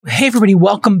Hey, everybody,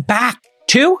 welcome back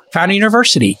to Founding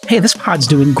University. Hey, this pod's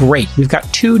doing great. We've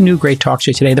got two new great talks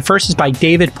here today. The first is by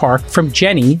David Park from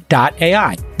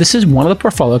Jenny.ai. This is one of the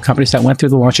portfolio companies that went through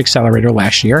the Launch Accelerator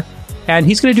last year. And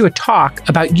he's going to do a talk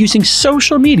about using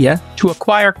social media to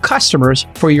acquire customers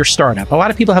for your startup. A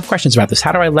lot of people have questions about this.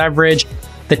 How do I leverage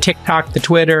the TikTok, the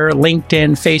Twitter,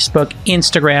 LinkedIn, Facebook,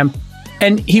 Instagram?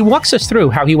 And he walks us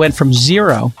through how he went from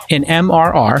zero in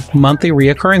MRR, monthly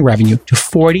reoccurring revenue, to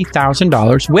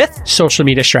 $40,000 with social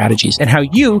media strategies, and how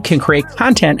you can create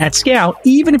content at scale,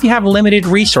 even if you have limited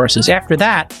resources. After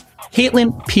that,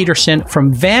 Caitlin Peterson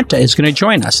from Vanta is going to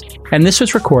join us. And this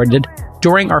was recorded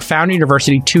during our Founding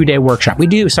University 2-day workshop. We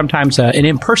do sometimes an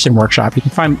in-person workshop. You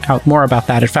can find out more about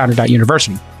that at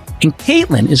founder.university. And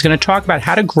Caitlin is going to talk about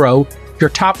how to grow your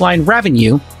top-line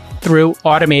revenue through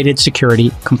automated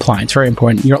security compliance. Very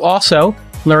important. You'll also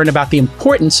learn about the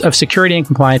importance of security and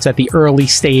compliance at the early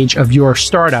stage of your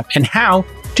startup and how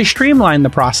to streamline the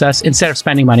process instead of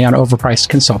spending money on overpriced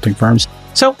consulting firms.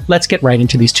 So let's get right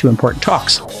into these two important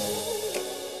talks.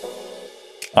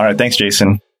 All right. Thanks,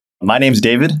 Jason. My name's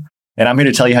David, and I'm here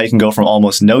to tell you how you can go from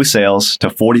almost no sales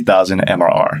to 40,000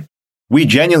 MRR. We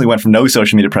genuinely went from no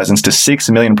social media presence to 6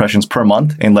 million impressions per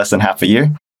month in less than half a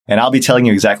year. And I'll be telling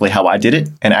you exactly how I did it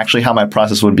and actually how my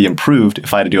process would be improved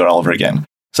if I had to do it all over again.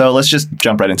 So let's just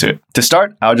jump right into it. To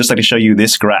start, I would just like to show you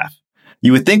this graph.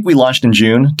 You would think we launched in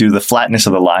June due to the flatness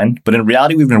of the line, but in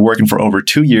reality, we've been working for over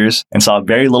 2 years and saw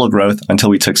very little growth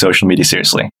until we took social media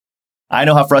seriously. I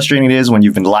know how frustrating it is when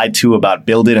you've been lied to about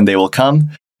build it and they will come,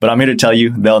 but I'm here to tell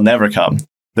you they'll never come.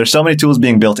 There's so many tools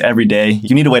being built every day.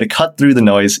 You need a way to cut through the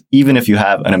noise, even if you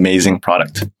have an amazing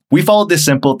product. We followed this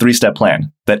simple 3-step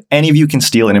plan that any of you can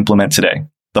steal and implement today.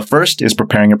 The first is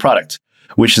preparing your product,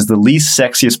 which is the least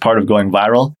sexiest part of going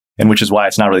viral, and which is why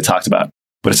it's not really talked about.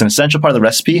 But it's an essential part of the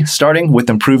recipe, starting with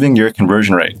improving your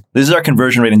conversion rate. This is our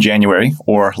conversion rate in January,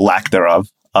 or lack thereof.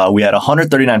 We had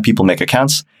 139 people make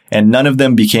accounts, and none of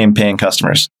them became paying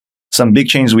customers. Some big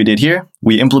changes we did here: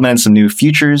 we implemented some new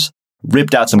features,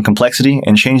 ripped out some complexity,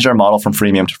 and changed our model from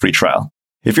freemium to free trial.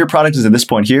 If your product is at this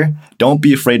point here, don't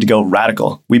be afraid to go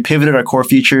radical. We pivoted our core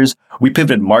features. We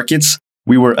pivoted markets.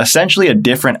 We were essentially a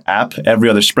different app every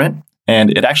other sprint, and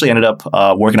it actually ended up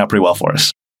working out pretty well for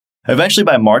us. Eventually,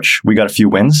 by March, we got a few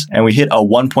wins, and we hit a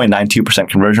 1.92%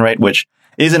 conversion rate, which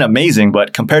isn't amazing,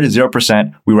 but compared to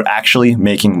 0%, we were actually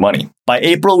making money. By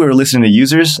April, we were listening to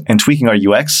users and tweaking our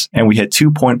UX, and we hit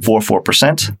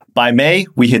 2.44%. By May,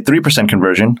 we hit 3%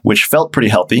 conversion, which felt pretty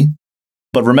healthy.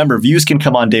 But remember, views can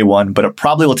come on day one, but it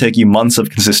probably will take you months of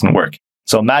consistent work.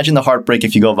 So imagine the heartbreak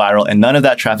if you go viral and none of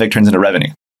that traffic turns into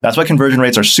revenue. That's why conversion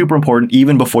rates are super important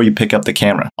even before you pick up the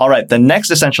camera. All right, the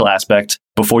next essential aspect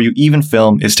before you even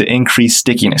film is to increase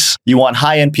stickiness. You want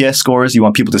high NPS scores. You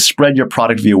want people to spread your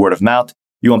product via word of mouth.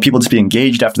 You want people to be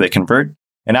engaged after they convert.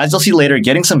 And as you'll see later,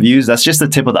 getting some views, that's just the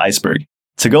tip of the iceberg.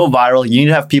 To go viral, you need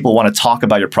to have people want to talk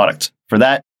about your product. For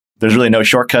that, there's really no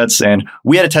shortcuts, and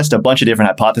we had to test a bunch of different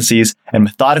hypotheses and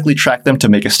methodically track them to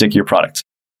make a stickier product.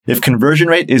 If conversion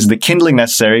rate is the kindling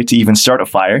necessary to even start a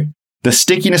fire, the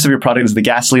stickiness of your product is the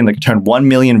gasoline that can turn 1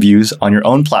 million views on your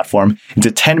own platform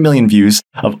into 10 million views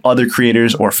of other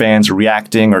creators or fans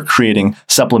reacting or creating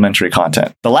supplementary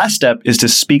content. The last step is to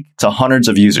speak to hundreds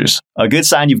of users. A good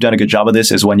sign you've done a good job of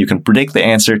this is when you can predict the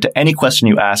answer to any question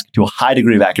you ask to a high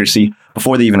degree of accuracy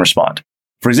before they even respond.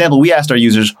 For example, we asked our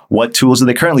users, what tools do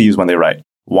they currently use when they write?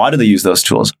 Why do they use those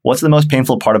tools? What's the most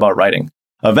painful part about writing?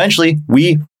 Eventually,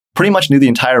 we pretty much knew the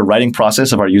entire writing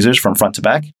process of our users from front to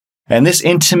back. And this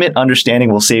intimate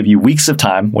understanding will save you weeks of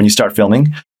time when you start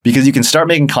filming, because you can start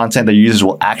making content that your users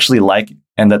will actually like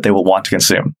and that they will want to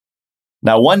consume.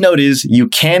 Now, one note is you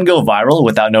can go viral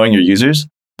without knowing your users,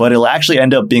 but it'll actually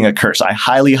end up being a curse. I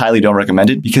highly, highly don't recommend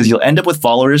it because you'll end up with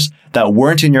followers that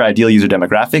weren't in your ideal user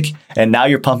demographic, and now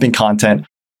you're pumping content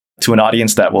to an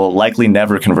audience that will likely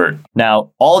never convert.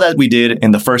 Now, all that we did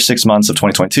in the first 6 months of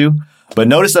 2022, but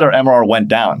notice that our MRR went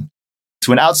down.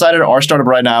 To an outsider, our startup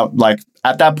right now,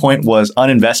 at that point was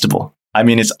uninvestable. I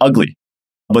mean, it's ugly.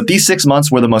 But these 6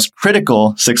 months were the most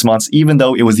critical 6 months, even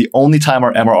though it was the only time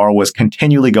our MRR was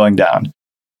continually going down.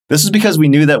 This is because we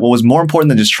knew that what was more important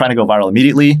than just trying to go viral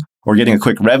immediately or getting a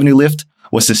quick revenue lift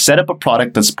was to set up a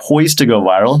product that's poised to go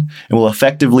viral and will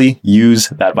effectively use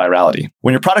that virality.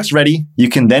 When your product's ready, you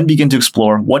can then begin to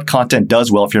explore what content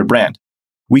does well for your brand.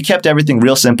 We kept everything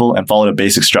real simple and followed a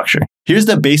basic structure. Here's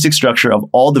the basic structure of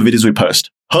all the videos we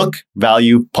post: hook,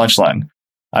 value, punchline.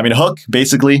 I mean, hook,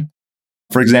 basically,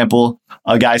 for example,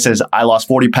 a guy says, I lost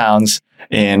 40 pounds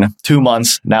in 2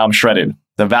 months. Now I'm shredded.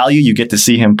 The value, you get to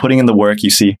see him putting in the work. You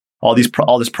see all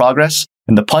this progress.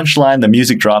 And the punchline, the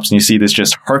music drops, and you see this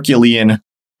just Herculean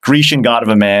Grecian god of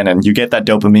a man, and you get that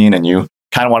dopamine and you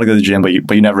kind of want to go to the gym, but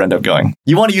you never end up going.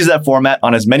 You want to use that format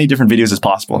on as many different videos as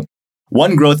possible.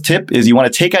 One growth tip is you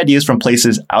want to take ideas from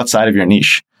places outside of your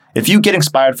niche. If you get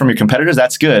inspired from your competitors,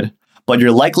 that's good, but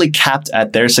you're likely capped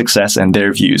at their success and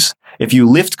their views. If you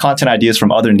lift content ideas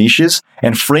from other niches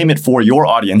and frame it for your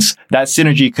audience, that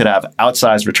synergy could have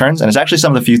outsized returns. And it's actually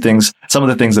some of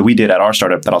the things that we did at our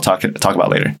startup that I'll talk about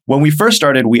later. When we first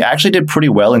started, we actually did pretty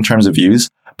well in terms of views,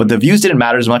 but the views didn't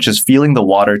matter as much as feeling the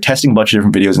water, testing a bunch of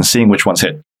different videos and seeing which ones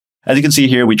hit. As you can see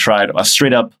here, we tried a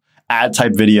straight up ad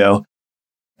type video,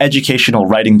 educational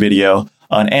writing video,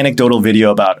 an anecdotal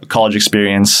video about college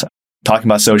experience, talking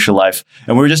about social life.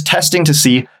 And we were just testing to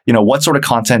see, what sort of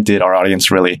content did our audience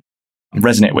really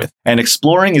resonate with. And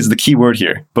exploring is the key word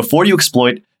here. Before you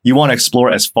exploit, you want to explore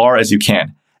as far as you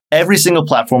can. Every single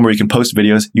platform where you can post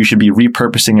videos, you should be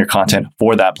repurposing your content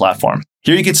for that platform.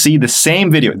 Here you can see the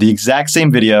same video, the exact same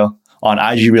video on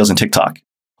IG Reels and TikTok.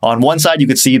 On one side, you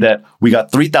could see that we got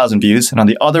 3,000 views, and on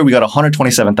the other, we got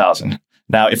 127,000.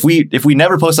 Now, if we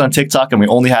never posted on TikTok and we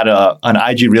only had an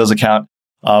IG Reels account,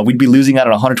 we'd be losing out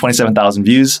on 127,000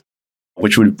 views,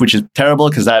 which is terrible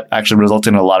because that actually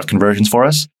resulted in a lot of conversions for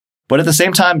us. But at the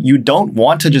same time, you don't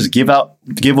want to just give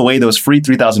away those free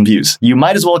 3,000 views. You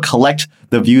might as well collect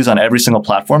the views on every single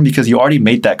platform because you already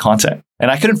made that content.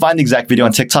 And I couldn't find the exact video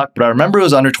on TikTok, but I remember it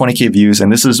was under 20K views,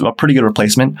 and this is a pretty good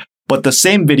replacement. But the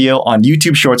same video on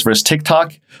YouTube Shorts versus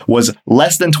TikTok was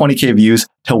less than 20K views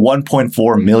to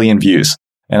 1.4 million views.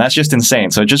 And that's just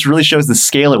insane. So it just really shows the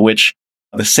scale at which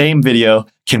the same video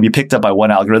can be picked up by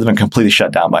one algorithm and completely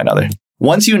shut down by another.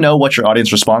 Once you know what your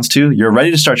audience responds to, you're ready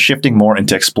to start shifting more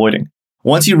into exploiting.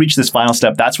 Once you reach this final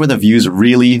step, that's where the views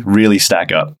really, really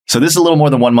stack up. So this is a little more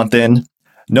than 1 month in.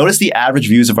 Notice the average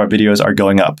views of our videos are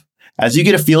going up. As you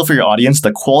get a feel for your audience,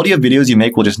 the quality of videos you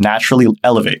make will just naturally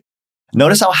elevate.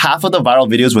 Notice how half of the viral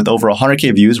videos with over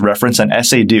 100K views reference an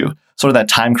essay due, sort of that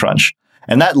time crunch.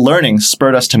 And that learning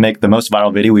spurred us to make the most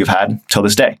viral video we've had till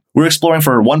this day. We're exploring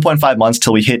for 1.5 months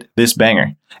till we hit this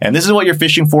banger. And this is what you're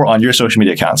fishing for on your social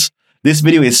media accounts. This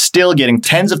video is still getting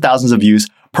tens of thousands of views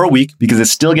per week because it's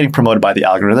still getting promoted by the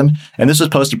algorithm. And this was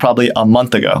posted probably a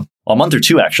month ago, a month or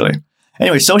two actually.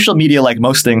 Anyway, social media, like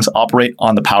most things, operate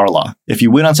on the power law. If you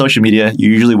win on social media,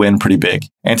 you usually win pretty big.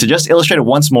 And to just illustrate it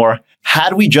once more,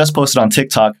 had we just posted on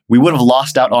TikTok, we would have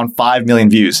lost out on 5 million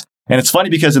views. And it's funny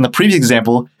because in the previous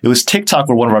example, it was TikTok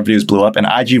where one of our videos blew up and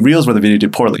IG Reels where the video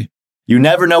did poorly. You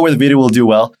never know where the video will do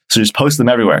well, so just post them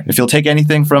everywhere. If you'll take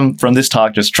anything from this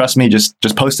talk, just trust me, just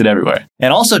post it everywhere.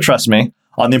 And also trust me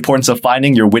on the importance of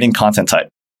finding your winning content type.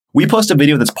 We post a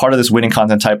video that's part of this winning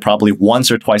content type probably once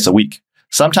or twice a week.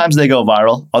 Sometimes they go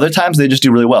viral, other times they just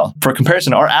do really well. For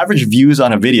comparison, our average views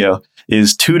on a video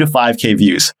is 2 to 5K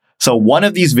views. So one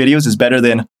of these videos is better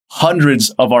than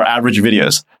hundreds of our average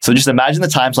videos. So just imagine the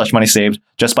time/money saved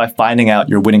just by finding out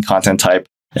your winning content type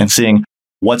and seeing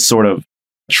what sort of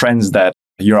trends that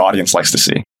your audience likes to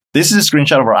see. This is a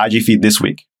screenshot of our IG feed this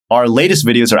week. Our latest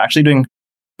videos are actually doing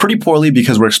pretty poorly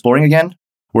because we're exploring again.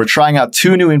 We're trying out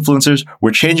 2 new influencers.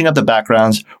 We're changing up the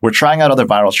backgrounds. We're trying out other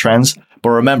viral trends. But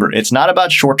remember, it's not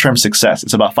about short-term success.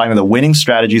 It's about finding the winning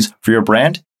strategies for your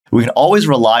brand. We can always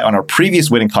rely on our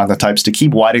previous winning content types to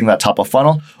keep widening that top of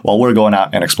funnel while we're going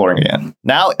out and exploring again.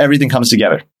 Now everything comes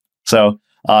together. So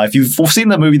if you've seen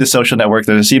the movie The Social Network,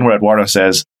 there's a scene where Eduardo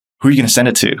says, "Who are you going to send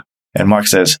it to?" And Mark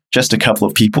says, "Just a couple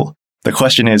of people." The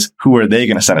question is, who are they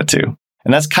going to send it to?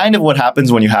 And that's kind of what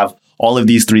happens when you have all of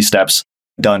these 3 steps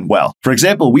done well. For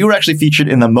example, we were actually featured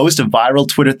in the most viral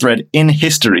Twitter thread in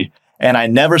history. And I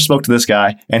never spoke to this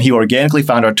guy, and he organically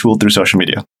found our tool through social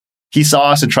media. He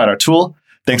saw us and tried our tool,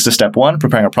 thanks to step 1,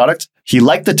 preparing our product. He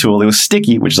liked the tool. It was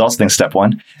sticky, which is also thanks to step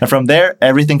 1. And from there,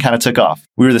 everything kind of took off.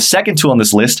 We were the second tool on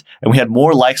this list, and we had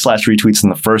more likes/retweets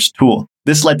than the first tool.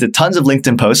 This led to tons of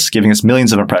LinkedIn posts, giving us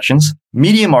millions of impressions,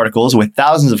 Medium articles with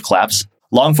thousands of claps,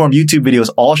 long-form YouTube videos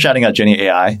all shouting out Jenny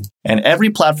AI, and every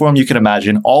platform you can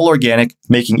imagine, all organic,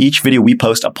 making each video we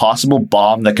post a possible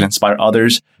bomb that can inspire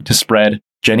others to spread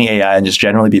Jenny AI and just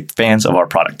generally be fans of our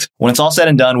product. When it's all said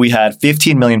and done, we had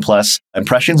 15 million plus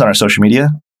impressions on our social media,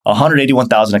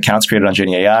 181,000 accounts created on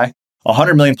Jenny AI,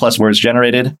 100 million plus words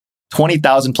generated,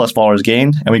 20,000 plus followers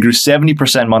gained, and we grew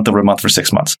 70% month over month for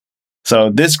 6 months. So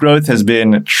this growth has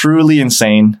been truly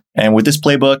insane. And with this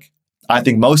playbook, I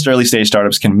think most early stage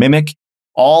startups can mimic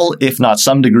all, if not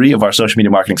some degree, of our social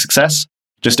media marketing success.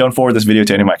 Just don't forward this video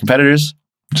to any of my competitors.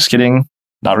 Just kidding.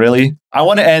 Not really. I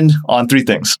want to end on 3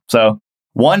 things. So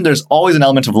 1, there's always an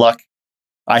element of luck.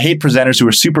 I hate presenters who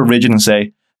are super rigid and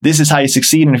say, this is how you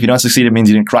succeed. And if you don't succeed, it means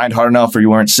you didn't grind hard enough or you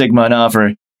weren't Sigma enough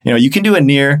or, you can do a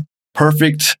near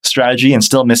perfect strategy and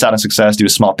still miss out on success due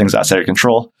to small things outside your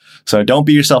control. So don't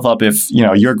beat yourself up if,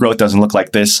 your growth doesn't look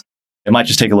like this. It might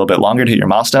just take a little bit longer to hit your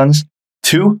milestones.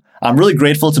 2, I'm really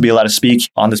grateful to be allowed to speak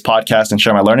on this podcast and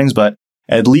share my learnings, but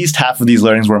at least half of these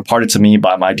learnings were imparted to me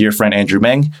by my dear friend Andrew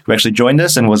Meng, who actually joined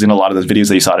us and was in a lot of those videos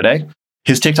that you saw today.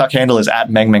 His TikTok handle is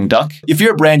 @MengMengDuck. If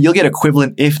you're a brand, you'll get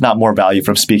equivalent, if not more value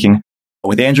from speaking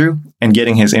with Andrew and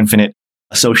getting his infinite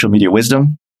social media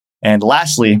wisdom. And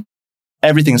lastly,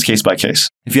 everything's case by case.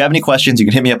 If you have any questions, you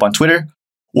can hit me up on Twitter,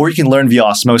 or you can learn via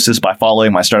osmosis by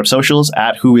following my startup socials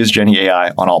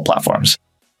 @WhoIsJennyAI on all platforms.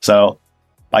 So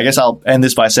I guess I'll end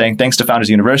this by saying thanks to Founders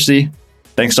University.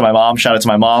 Thanks to my mom. Shout out to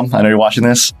my mom. I know you're watching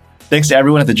this. Thanks to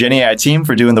everyone at the Jenny AI team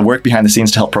for doing the work behind the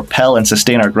scenes to help propel and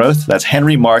sustain our growth. That's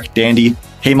Henry, Mark, Dandy,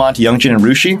 Hemant, Youngjin, and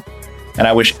Rushi. And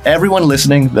I wish everyone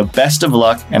listening the best of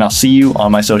luck, and I'll see you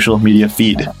on my social media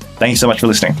feed. Thank you so much for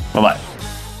listening. Bye-bye.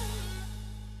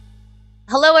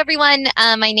 Hello, everyone.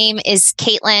 My name is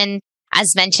Caitlin.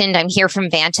 As mentioned, I'm here from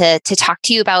Vanta to talk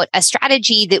to you about a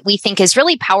strategy that we think is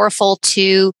really powerful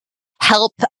to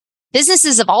help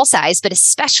businesses of all size, but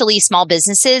especially small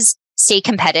businesses, stay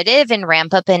competitive and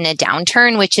ramp up in a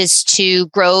downturn, which is to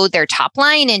grow their top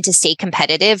line and to stay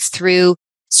competitive through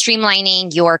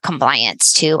streamlining your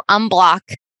compliance, to unblock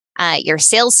your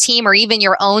sales team or even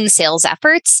your own sales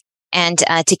efforts, and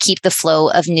to keep the flow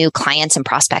of new clients and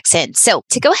prospects in. So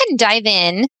to go ahead and dive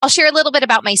in, I'll share a little bit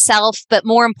about myself, but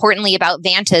more importantly about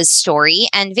Vanta's story.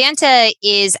 And Vanta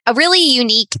is a really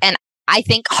unique and I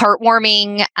think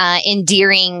heartwarming,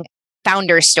 endearing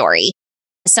founder story.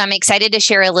 So I'm excited to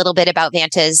share a little bit about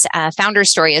Vanta's founder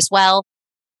story as well.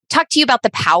 Talk to you about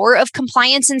the power of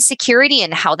compliance and security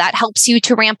and how that helps you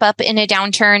to ramp up in a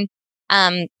downturn.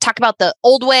 Talk about the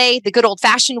old way, the good old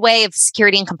fashioned way of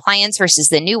security and compliance versus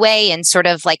the new way, and sort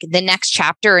of like the next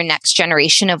chapter or next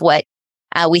generation of what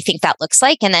we think that looks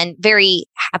like. And then very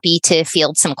happy to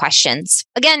field some questions.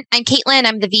 Again, I'm Caitlin.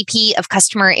 I'm the VP of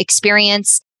Customer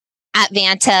Experience at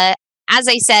Vanta. As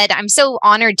I said, I'm so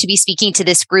honored to be speaking to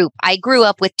this group. I grew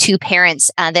up with 2 parents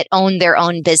that own their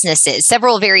own businesses,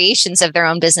 several variations of their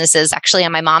own businesses, actually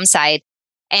on my mom's side,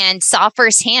 and saw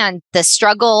firsthand the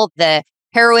struggle, the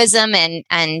heroism,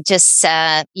 and just,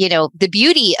 the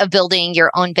beauty of building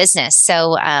your own business.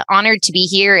 So honored to be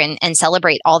here and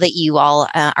celebrate all that you all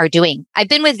are doing. I've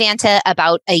been with Vanta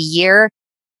about a year.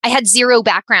 I had zero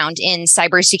background in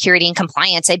cybersecurity and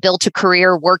compliance. I built a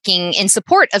career working in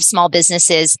support of small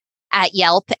businesses at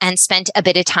Yelp and spent a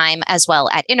bit of time as well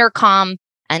at Intercom,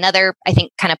 another, I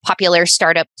think, kind of popular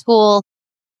startup tool.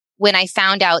 When I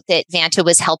found out that Vanta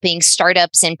was helping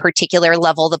startups in particular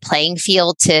level the playing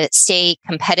field to stay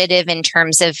competitive in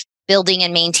terms of building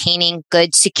and maintaining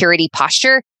good security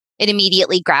posture, it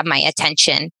immediately grabbed my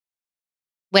attention.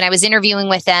 When I was interviewing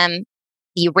with them,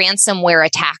 the ransomware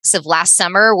attacks of last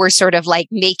summer were sort of like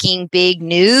making big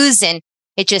news, and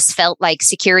it just felt like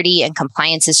security and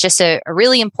compliance is just a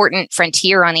really important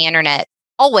frontier on the internet,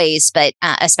 always, but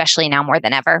especially now more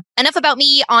than ever. Enough about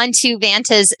me, on to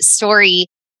Vanta's story.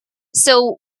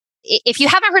 So if you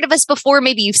haven't heard of us before,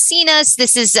 maybe you've seen us.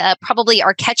 This is probably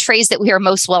our catchphrase that we are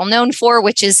most well known for,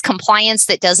 which is compliance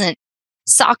that doesn't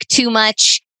suck too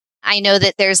much. I know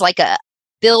that there's like a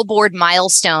billboard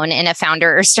milestone in a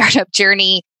founder or startup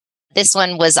journey. This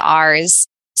one was ours.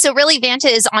 So really,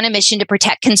 Vanta is on a mission to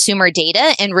protect consumer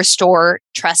data and restore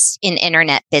trust in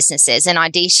internet businesses. An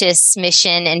audacious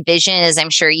mission and vision, as I'm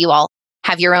sure you all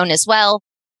have your own as well.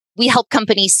 We help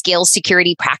companies scale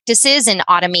security practices and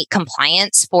automate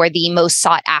compliance for the most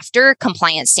sought after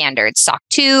compliance standards: SOC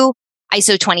 2,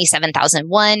 ISO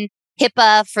 27001,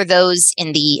 HIPAA for those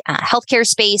in the healthcare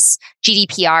space,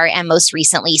 GDPR, and most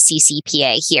recently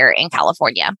CCPA here in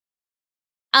California.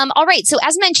 All right. So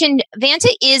as mentioned,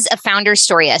 Vanta is a founder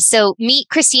story. So meet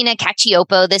Christina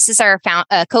Cacioppo. This is our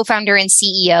co-founder and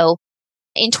CEO.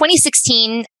 In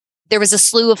 2016, there was a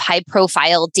slew of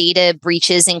high-profile data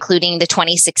breaches, including the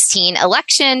 2016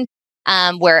 election,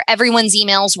 where everyone's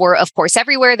emails were, of course,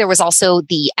 everywhere. There was also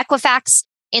the Equifax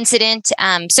incident.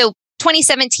 So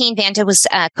 2017, Vanta was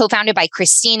co-founded by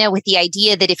Christina with the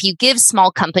idea that if you give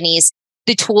small companies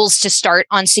the tools to start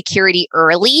on security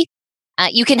early,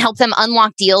 you can help them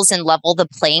unlock deals and level the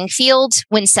playing field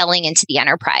when selling into the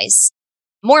enterprise.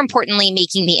 More importantly,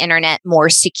 making the internet more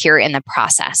secure in the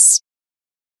process.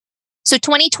 So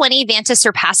 2020, Vanta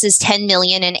surpasses 10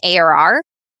 million in ARR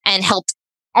and helped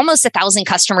almost 1,000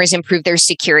 customers improve their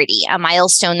security, a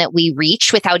milestone that we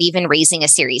reached without even raising a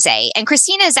Series A. And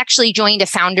Christina has actually joined a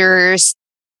Founder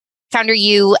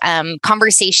U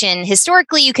conversation.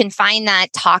 Historically, you can find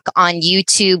that talk on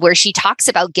YouTube where she talks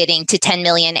about getting to 10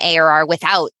 million ARR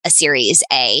without a Series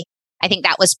A. I think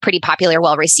that was pretty popular,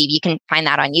 well received. You can find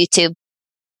that on YouTube.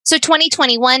 So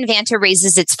 2021, Vanta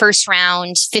raises its first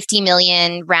round, 50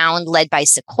 million round led by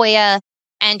Sequoia,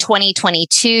 and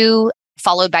 2022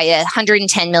 followed by a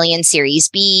 110 million Series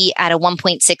B at a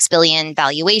 1.6 billion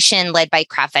valuation led by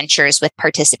Craft Ventures with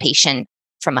participation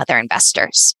from other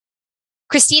investors.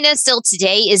 Christina still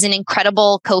today is an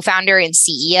incredible co-founder and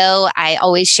CEO. I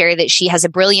always share that she has a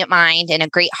brilliant mind and a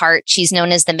great heart. She's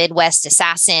known as the Midwest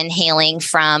assassin, hailing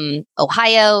from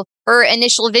Ohio. Her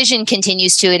initial vision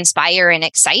continues to inspire and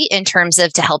excite in terms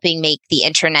of to helping make the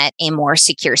internet a more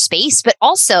secure space, but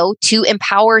also to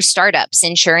empower startups,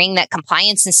 ensuring that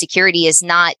compliance and security is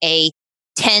not a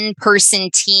 10-person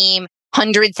team,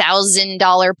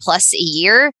 $100,000 plus a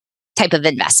year type of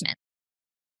investment.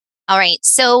 All right.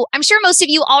 So I'm sure most of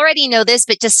you already know this,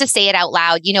 but just to say it out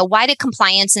loud, why do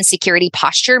compliance and security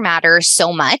posture matter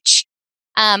so much?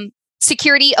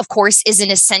 Security, of course, is an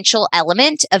essential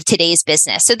element of today's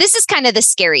business. So this is kind of the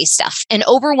scary stuff. An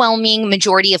overwhelming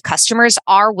majority of customers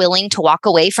are willing to walk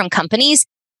away from companies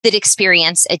that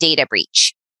experience a data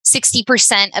breach.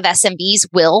 60% of SMBs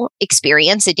will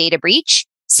experience a data breach.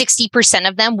 60%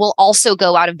 of them will also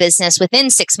go out of business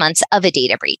within 6 months of a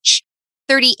data breach.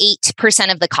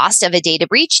 38% of the cost of a data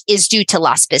breach is due to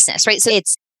lost business, right? So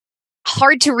it's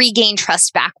hard to regain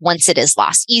trust back once it is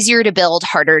lost. Easier to build,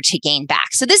 harder to gain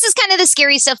back. So this is kind of the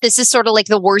scary stuff. This is sort of like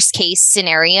the worst case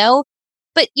scenario.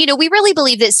 But, we really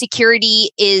believe that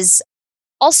security is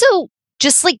also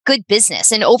just like good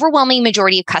business. An overwhelming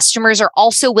majority of customers are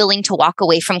also willing to walk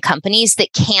away from companies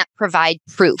that can't provide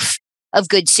proof of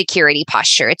good security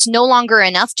posture. It's no longer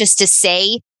enough just to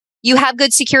say you have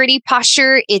good security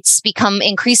posture. It's become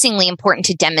increasingly important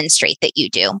to demonstrate that you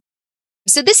do.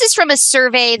 So this is from a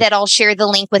survey that I'll share the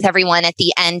link with everyone at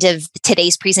the end of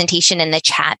today's presentation in the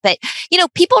chat. But,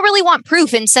 people really want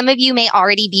proof, and some of you may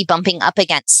already be bumping up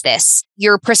against this.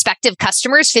 Your prospective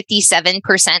customers, 57%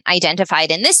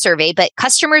 identified in this survey, but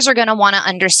customers are going to want to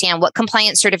understand what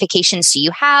compliance certifications do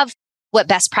you have? What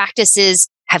best practices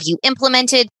have you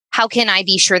implemented? How can I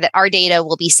be sure that our data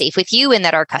will be safe with you and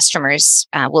that our customers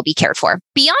will be cared for?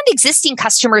 Beyond existing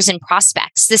customers and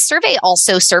prospects, this survey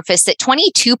also surfaced that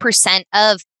 22%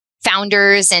 of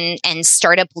founders and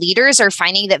startup leaders are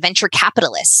finding that venture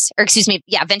capitalists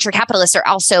are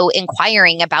also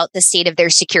inquiring about the state of their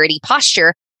security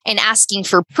posture and asking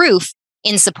for proof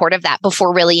in support of that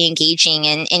before really engaging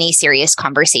in any serious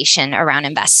conversation around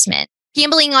investment.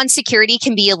 Gambling on security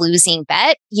can be a losing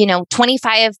bet.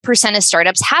 25% of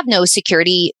startups have no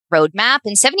security roadmap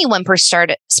and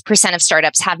 71% of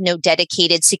startups have no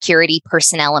dedicated security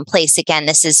personnel in place. Again,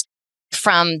 this is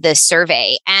from the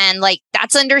survey. And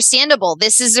that's understandable.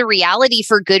 This is a reality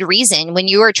for good reason. When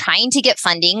you are trying to get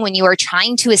funding, when you are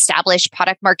trying to establish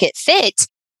product market fit,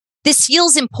 this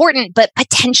feels important, but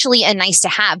potentially a nice to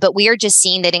have. But we are just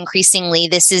seeing that increasingly,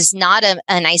 this is not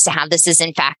a nice to have. This is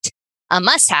in fact a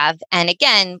must-have. And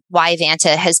again, why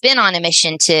Vanta has been on a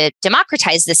mission to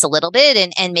democratize this a little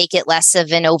bit and make it less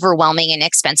of an overwhelming and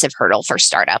expensive hurdle for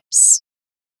startups.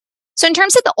 So in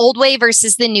terms of the old way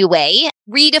versus the new way,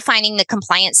 redefining the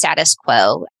compliance status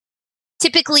quo.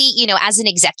 Typically, as an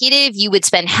executive, you would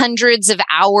spend hundreds of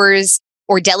hours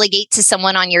or delegate to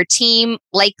someone on your team,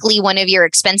 likely one of your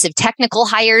expensive technical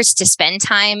hires, to spend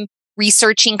time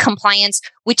researching compliance.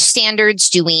 Which standards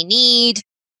do we need?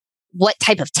 What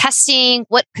type of testing,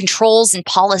 what controls and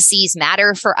policies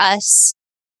matter for us?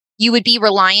 You would be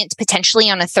reliant potentially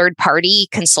on a third-party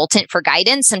consultant for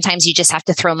guidance. Sometimes you just have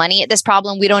to throw money at this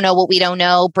problem. We don't know what we don't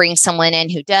know. Bring someone in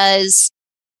who does.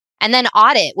 And then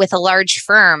audit with a large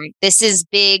firm. This is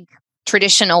big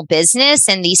traditional business,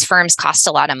 and these firms cost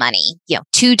a lot of money.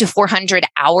 200 to 400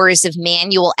 hours of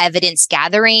manual evidence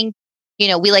gathering.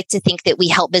 We like to think that we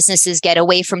help businesses get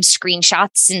away from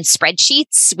screenshots and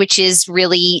spreadsheets, which is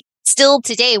really still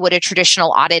today what a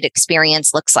traditional audit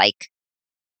experience looks like.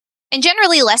 And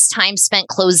generally less time spent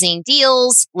closing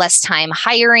deals, less time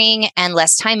hiring, and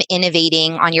less time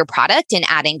innovating on your product and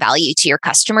adding value to your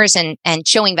customers and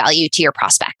showing value to your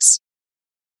prospects.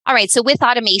 All right. So with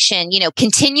automation,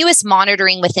 continuous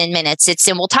monitoring within minutes,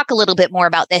 and we'll talk a little bit more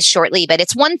about this shortly, but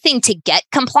it's one thing to get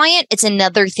compliant. It's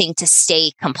another thing to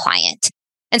stay compliant.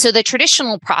 And so the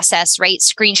traditional process, right,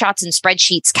 screenshots and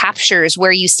spreadsheets captures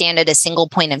where you stand at a single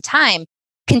point of time.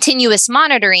 Continuous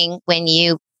monitoring, when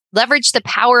you leverage the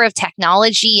power of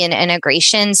technology and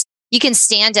integrations, you can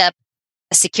stand up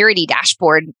a security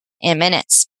dashboard in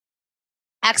minutes.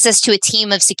 Access to a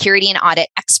team of security and audit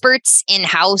experts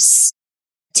in-house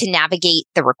to navigate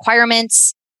the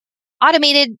requirements.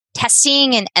 Automated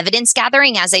testing and evidence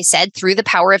gathering, as I said, through the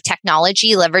power of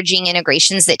technology, leveraging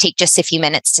integrations that take just a few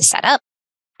minutes to set up.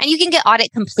 And you can get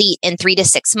audit complete in 3 to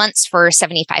 6 months for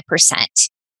 75%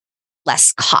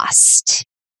 less cost.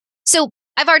 So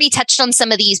I've already touched on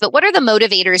some of these, but what are the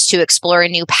motivators to explore a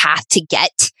new path to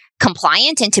get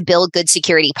compliant and to build good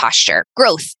security posture?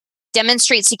 Growth.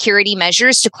 Demonstrate security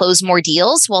measures to close more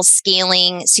deals while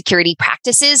scaling security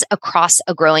practices across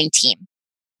a growing team.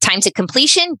 Time to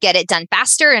completion, get it done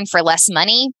faster and for less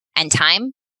money and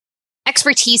time.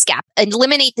 Expertise gap,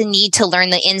 eliminate the need to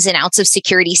learn the ins and outs of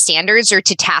security standards or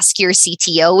to task your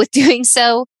CTO with doing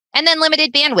so. And then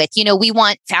limited bandwidth. We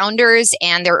want founders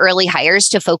and their early hires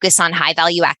to focus on high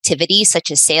value activities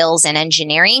such as sales and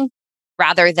engineering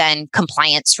rather than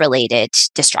compliance related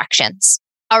distractions.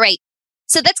 All right.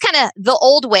 So that's kind of the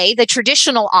old way, the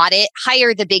traditional audit,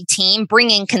 hire the big team,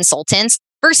 bring in consultants,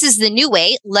 versus the new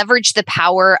way, leverage the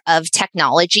power of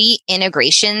technology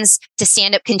integrations to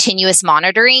stand up continuous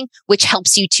monitoring, which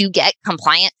helps you to get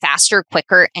compliant faster,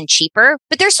 quicker, and cheaper.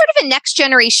 But there's sort of a next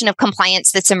generation of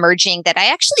compliance that's emerging that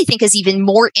I actually think is even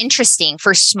more interesting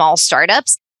for small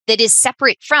startups that is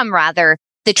separate from rather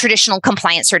the traditional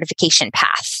compliance certification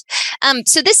path.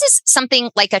 So this is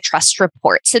something like a trust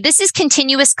report. So this is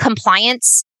continuous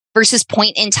compliance versus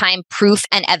point in time proof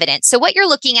and evidence. So what you're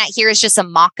looking at here is just a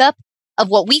mock-up of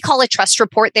what we call a trust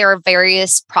report. There are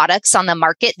various products on the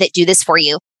market that do this for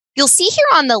you. You'll see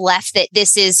here on the left that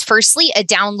this is firstly a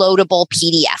downloadable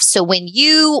PDF. So when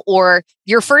you or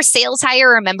your first sales hire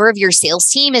or a member of your sales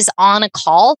team is on a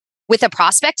call with a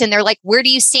prospect and they're like, where do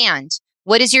you stand?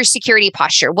 What is your security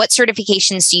posture? What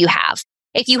certifications do you have?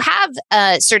 If you have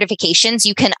certifications,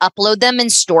 you can upload them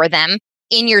and store them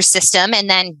in your system and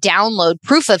then download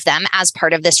proof of them as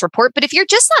part of this report. But if you're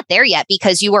just not there yet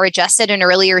because you are just at an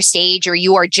earlier stage or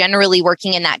you are generally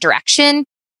working in that direction,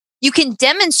 you can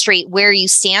demonstrate where you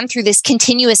stand through this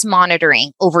continuous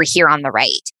monitoring over here on the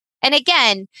right. And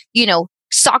again,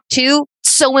 SOC 2,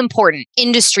 so important,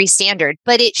 industry standard,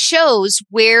 but it shows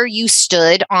where you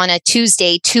stood on a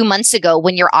Tuesday 2 months ago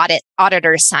when your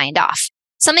auditor signed off.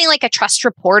 Something like a trust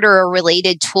report or a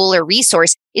related tool or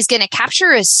resource is going to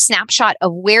capture a snapshot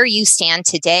of where you stand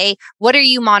today. What are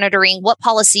you monitoring? What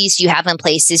policies do you have in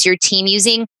place? Is your team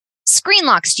using screen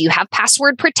locks? Do you have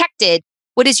password protected?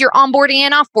 What is your onboarding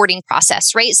and offboarding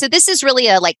process, right? So this is really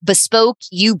a bespoke,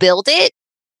 you build it,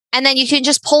 and then you can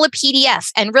just pull a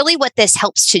PDF. And really what this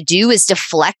helps to do is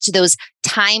deflect those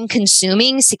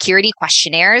time-consuming security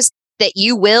questionnaires that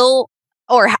you will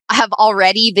or have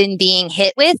already been being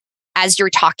hit with as you're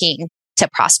talking to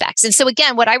prospects. And so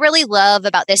again, what I really love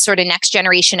about this sort of next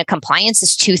generation of compliance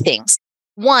is two things.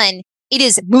 One, it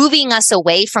is moving us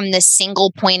away from this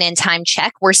single point in time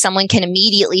check where someone can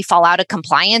immediately fall out of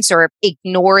compliance or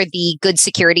ignore the good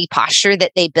security posture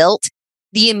that they built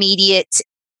the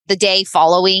day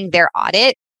following their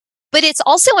audit. But it's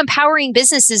also empowering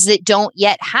businesses that don't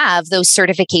yet have those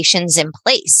certifications in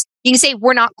place. You can say,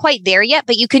 we're not quite there yet,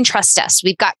 but you can trust us.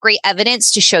 We've got great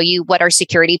evidence to show you what our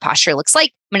security posture looks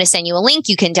like. I'm going to send you a link.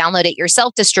 You can download it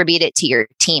yourself, distribute it to your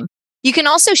team. You can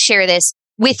also share this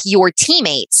with your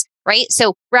teammates, right?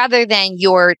 So rather than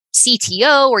your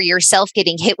CTO or yourself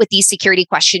getting hit with these security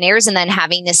questionnaires and then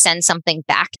having to send something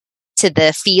back to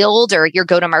the field or your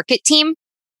go-to-market team,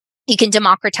 you can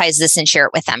democratize this and share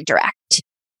it with them direct.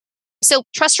 So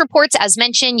trust reports, as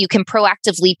mentioned, you can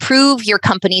proactively prove your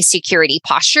company's security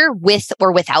posture with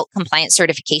or without compliance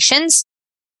certifications.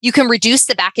 You can reduce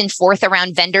the back and forth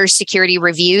around vendor security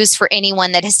reviews. For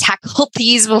anyone that has tackled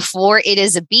these before, it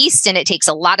is a beast and it takes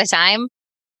a lot of time.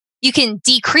 You can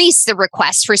decrease the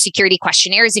request for security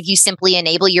questionnaires if you simply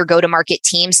enable your go-to-market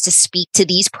teams to speak to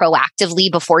these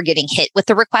proactively before getting hit with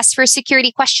the request for a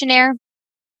security questionnaire.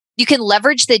 You can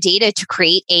leverage the data to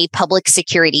create a public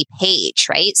security page,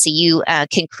 right? So you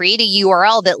can create a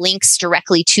URL that links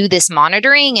directly to this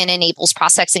monitoring and enables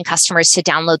prospects and customers to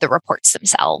download the reports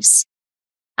themselves.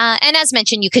 And as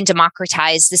mentioned, you can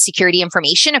democratize the security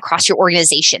information across your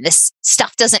organization. This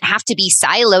stuff doesn't have to be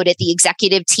siloed at the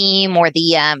executive team or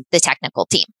the technical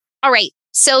team. All right.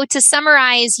 So to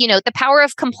summarize, the power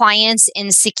of compliance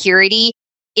in security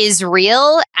is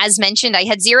real. As mentioned, I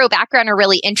had zero background or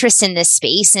really interest in this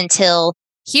space until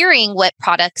hearing what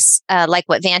products like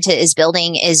what Vanta is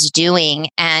building is doing.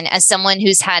 And as someone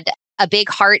who's had a big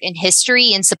heart and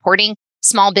history in supporting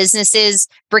small businesses,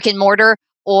 brick and mortar,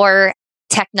 or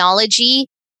technology,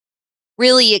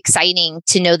 really exciting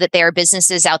to know that there are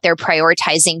businesses out there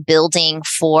prioritizing building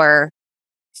for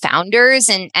founders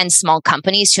and small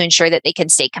companies to ensure that they can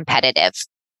stay competitive.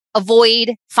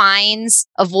 Avoid fines,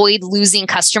 avoid losing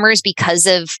customers because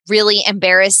of really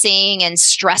embarrassing and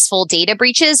stressful data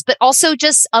breaches, but also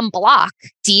just unblock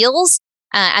deals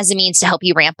as a means to help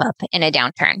you ramp up in a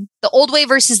downturn. The old way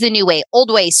versus the new way.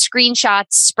 Old way,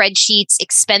 screenshots, spreadsheets,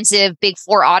 expensive Big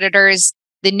Four auditors.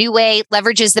 The new way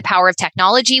leverages the power of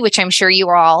technology, which I'm sure you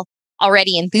are all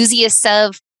already enthusiasts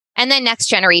of. And then next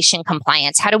generation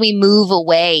compliance. How do we move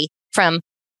away from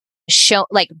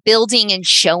building and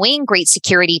showing great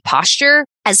security posture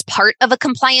as part of a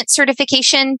compliance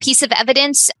certification piece of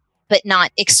evidence, but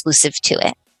not exclusive to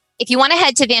it? If you want to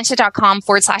head to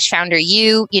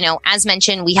vanta.com/founderu, as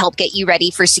mentioned, we help get you ready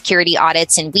for security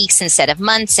audits in weeks instead of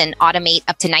months and automate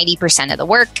up to 90% of the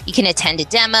work. You can attend a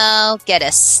demo, get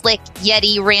a slick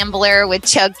Yeti Rambler with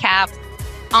chug cap.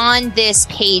 On this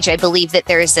page, I believe that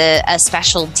there's a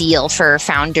special deal for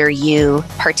FounderU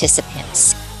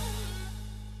participants.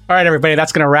 All right, everybody,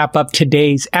 that's going to wrap up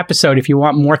today's episode. If you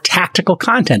want more tactical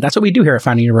content, that's what we do here at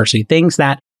Founder University, things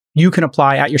that you can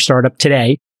apply at your startup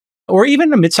today, or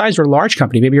even a mid-sized or large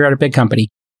company. Maybe you're at a big company.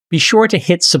 Be sure to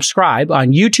hit subscribe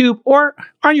on YouTube or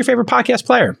on your favorite podcast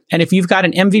player. And if you've got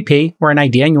an MVP or an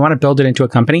idea and you want to build it into a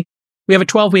company, we have a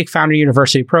 12-week Founder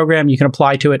University program. You can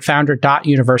apply to it,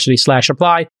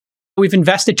 founder.university/apply. We've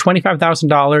invested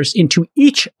 $25,000 into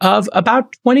each of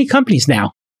about 20 companies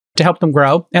now to help them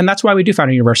grow. And that's why we do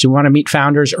Founder University. We want to meet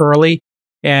founders early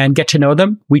and get to know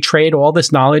them. We trade all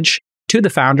this knowledge to the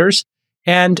founders.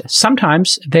 And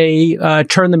sometimes they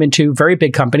turn them into very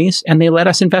big companies and they let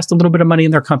us invest a little bit of money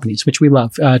in their companies, which we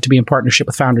love to be in partnership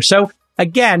with founders. So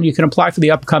again, you can apply for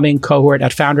the upcoming cohort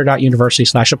at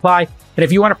founder.university/apply. And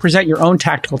if you want to present your own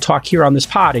tactical talk here on this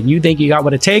pod and you think you got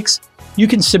what it takes, you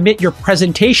can submit your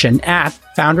presentation at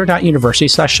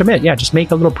founder.university/submit. Yeah, just make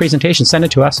a little presentation, send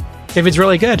it to us. If it's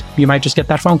really good, you might just get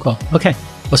that phone call. Okay,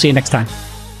 we'll see you next time.